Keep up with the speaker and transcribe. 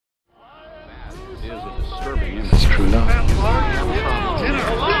is a disturbing image. It's true love.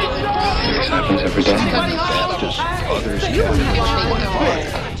 This happens every day. Baptist, others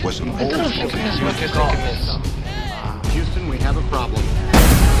Catholic was an old Houston, we have a problem.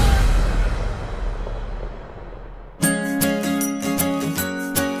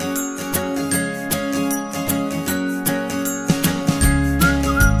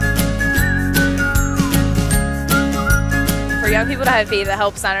 For young people to have faith, it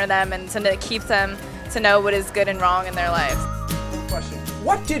helps center them and to keep them to know what is good and wrong in their lives. Question.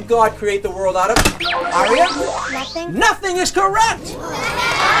 What did God create the world out of? Aria? Nothing. Nothing is correct!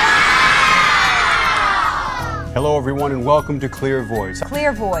 Hello everyone and welcome to Clear Voice.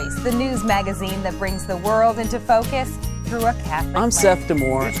 Clear Voice, the news magazine that brings the world into focus through a Catholic I'm lens. Seth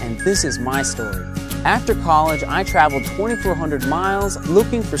DeMore and this is my story. After college, I traveled 2,400 miles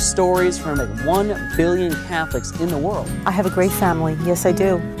looking for stories from like 1 billion Catholics in the world. I have a great family, yes I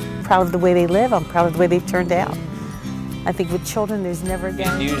do. Proud of the way they live, I'm proud of the way they've turned out. I think with children there's never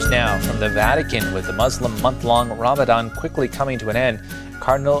again. News now from the Vatican with the Muslim month-long Ramadan quickly coming to an end.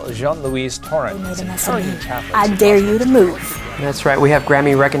 Cardinal Jean-Louis Torrent is encouraging Catholics. I dare you to move. That's right, we have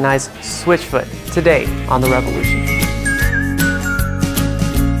Grammy-recognized Switchfoot today on The Revolution.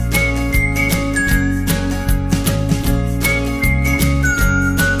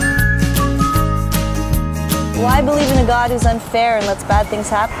 Well, I believe in a God who's unfair and lets bad things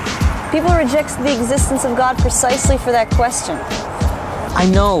happen. People reject the existence of God precisely for that question. I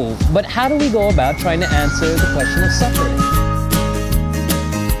know, but how do we go about trying to answer the question of suffering?